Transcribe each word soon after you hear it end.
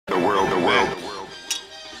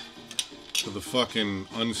the fucking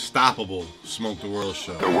Unstoppable Smoke the World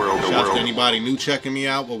show. Shouts to anybody new checking me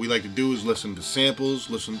out. What we like to do is listen to samples,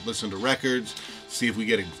 listen to records, see if we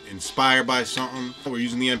get inspired by something. We're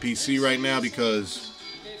using the MPC right now because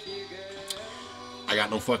I got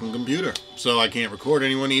no fucking computer, so I can't record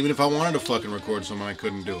anyone. Even if I wanted to fucking record someone, I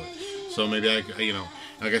couldn't do it. So maybe I, you know,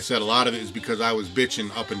 like I said, a lot of it is because I was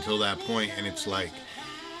bitching up until that point, and it's like,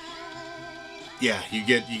 yeah, you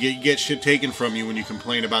get shit taken from you when you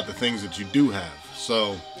complain about the things that you do have.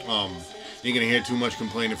 So you're gonna hear too much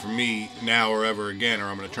complaining from me now or ever again, or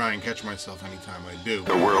I'm gonna try and catch myself anytime I do.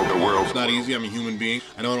 The world. It's not easy. I'm a human being.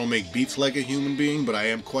 I know I don't make beats like a human being, but I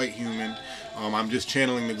am quite human. I'm just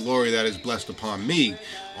channeling the glory that is blessed upon me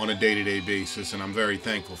on a day-to-day basis, and I'm very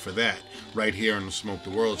thankful for that right here on the Smoke the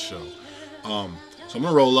World show. So I'm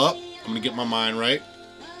gonna roll up. I'm gonna get my mind right,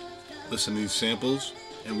 listen to these samples,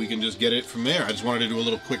 and we can just get it from there. I just wanted to do a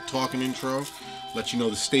little quick talking intro, let you know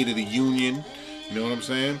the state of the union, you know what I'm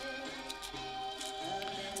saying?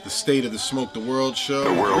 The state of the Smoke the World show.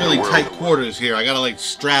 Really tight quarters here. I gotta like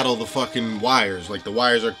straddle the fucking wires. Like the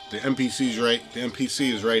wires are, the MPC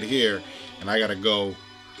is right here, and I gotta go,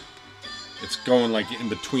 it's going like in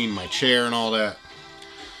between my chair and all that.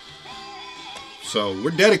 So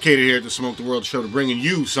we're dedicated here at the Smoke the World show to bringing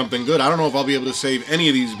you something good. I don't know if I'll be able to save any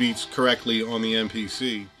of these beats correctly on the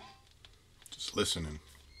MPC. Just listening.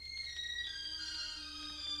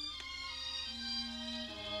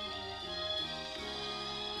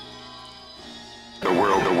 The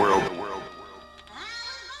world.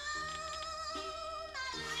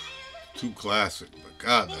 Too classic, but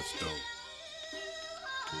God, that's dope.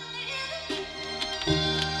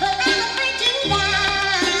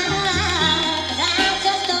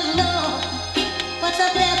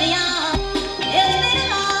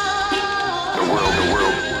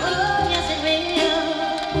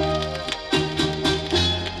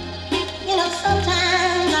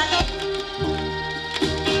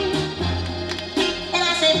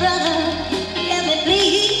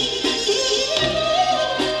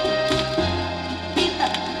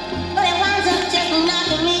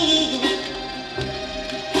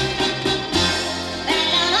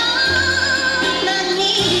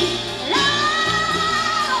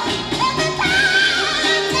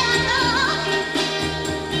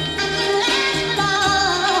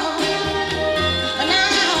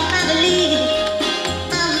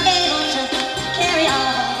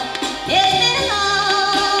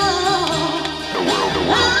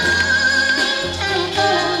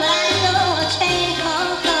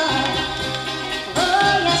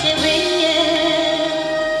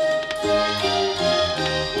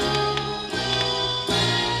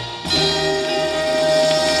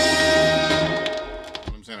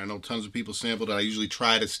 Tons of people sampled it. I usually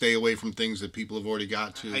try to stay away from things that people have already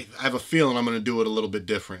got to. I have a feeling I'm going to do it a little bit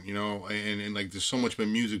different, you know, and like there's so much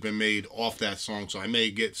music been made off that song, so I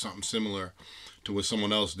may get something similar to what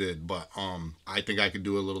someone else did, but I think I could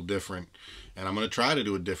do it a little different, and I'm going to try to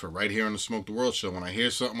do it different right here on the Smoke the World show. When I hear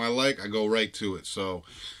something I like, I go right to it. So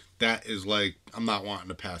that is like, I'm not wanting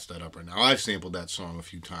to pass that up right now. I've sampled that song a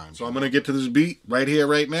few times. So I'm going to get to this beat right here,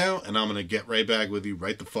 right now, and I'm going to get right back with you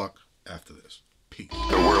right the fuck after this. Peace.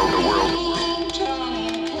 The world.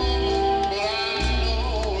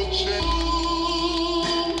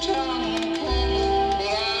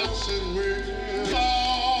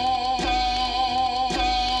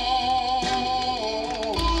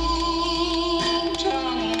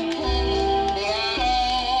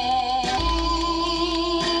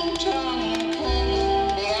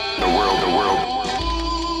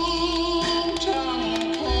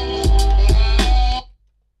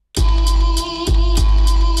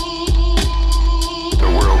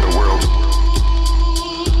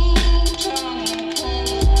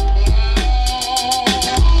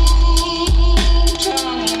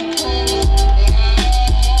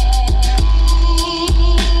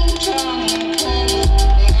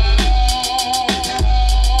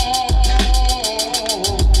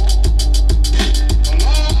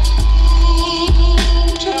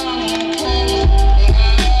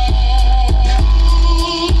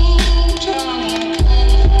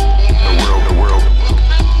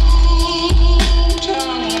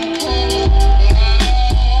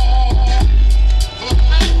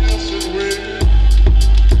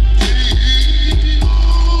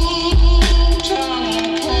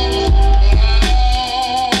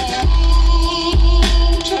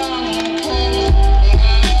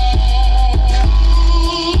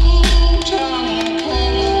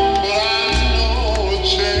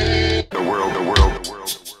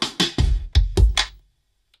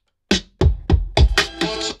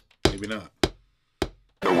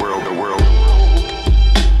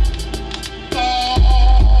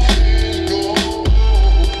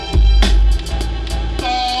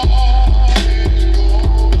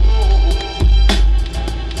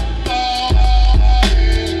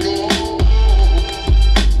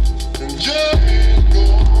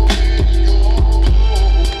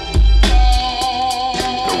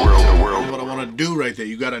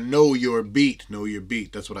 gotta know your beat. Know your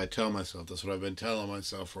beat. That's what I tell myself. That's what I've been telling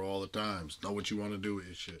myself for all the times. Know what you want to do with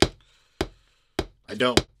your shit. I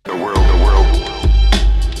don't. The world.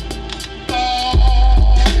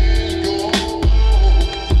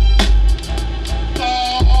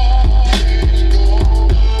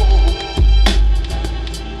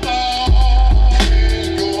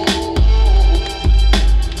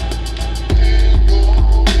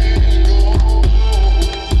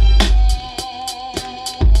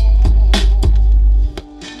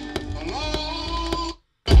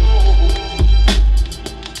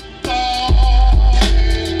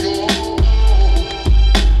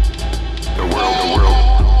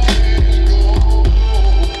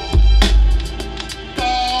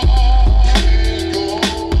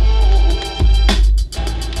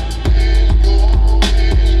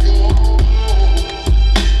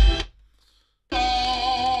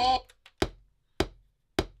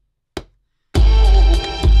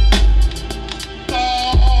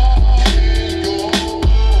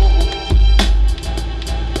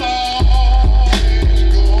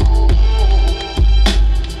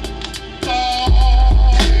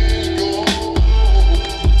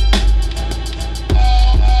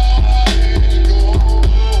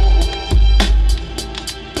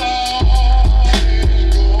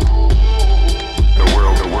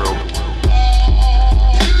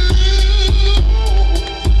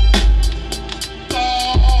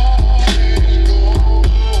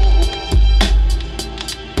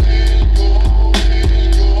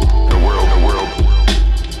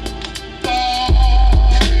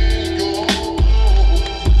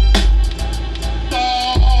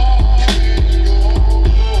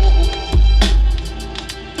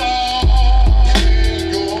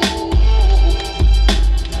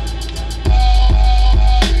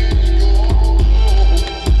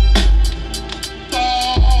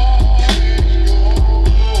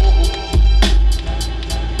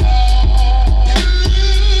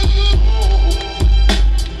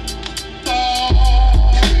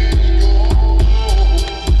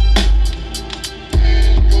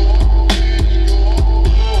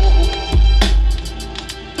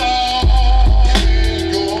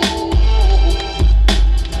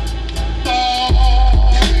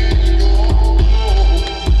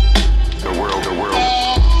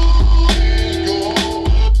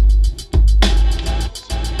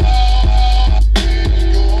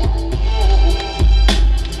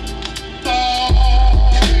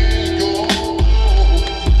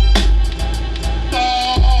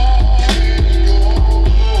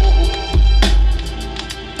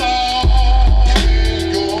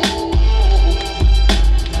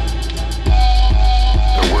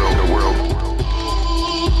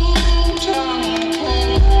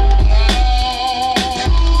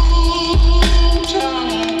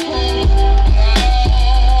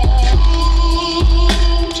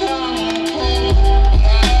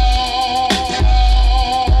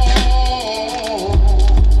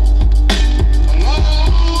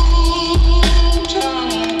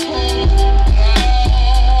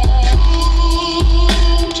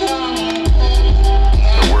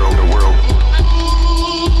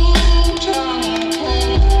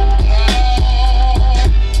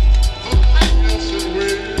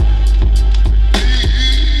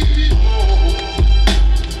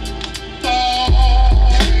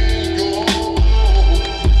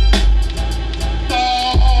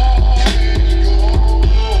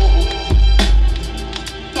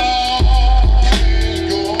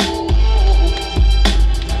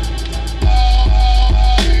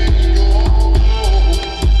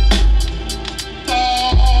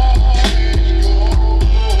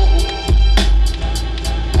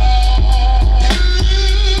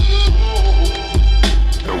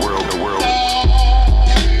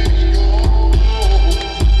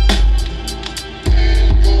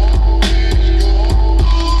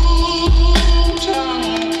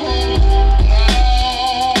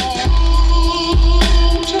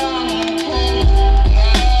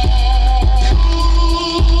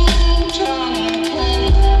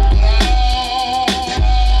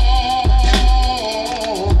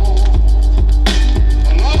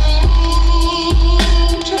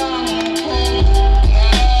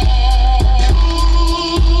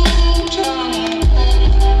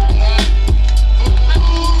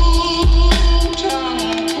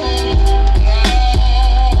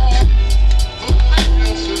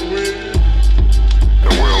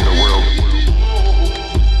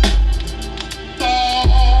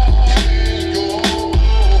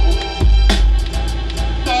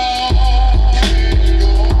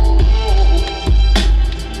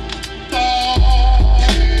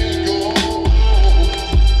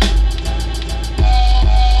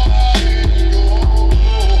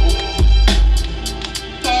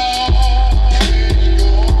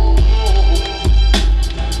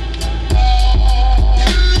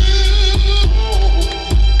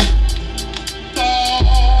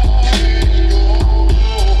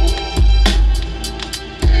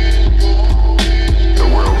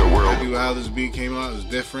 this beat came out. It's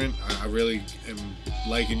different. I really am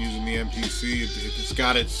liking using the MPC. It's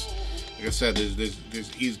got its, like I said,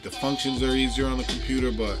 there's easy, the functions are easier on the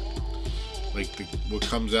computer, but like what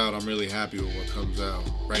comes out, I'm really happy with what comes out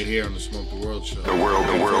right here on the Smoke the World show. The world.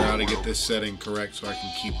 How to get this setting correct so I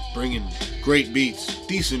can keep bringing great beats,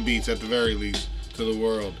 decent beats at the very least, to the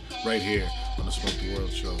world right here on the Smoke the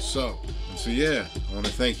World show. So yeah, I want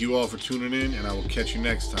to thank you all for tuning in, and I will catch you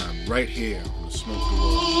next time right here on the Smoke the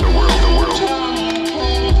World. The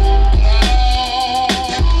world.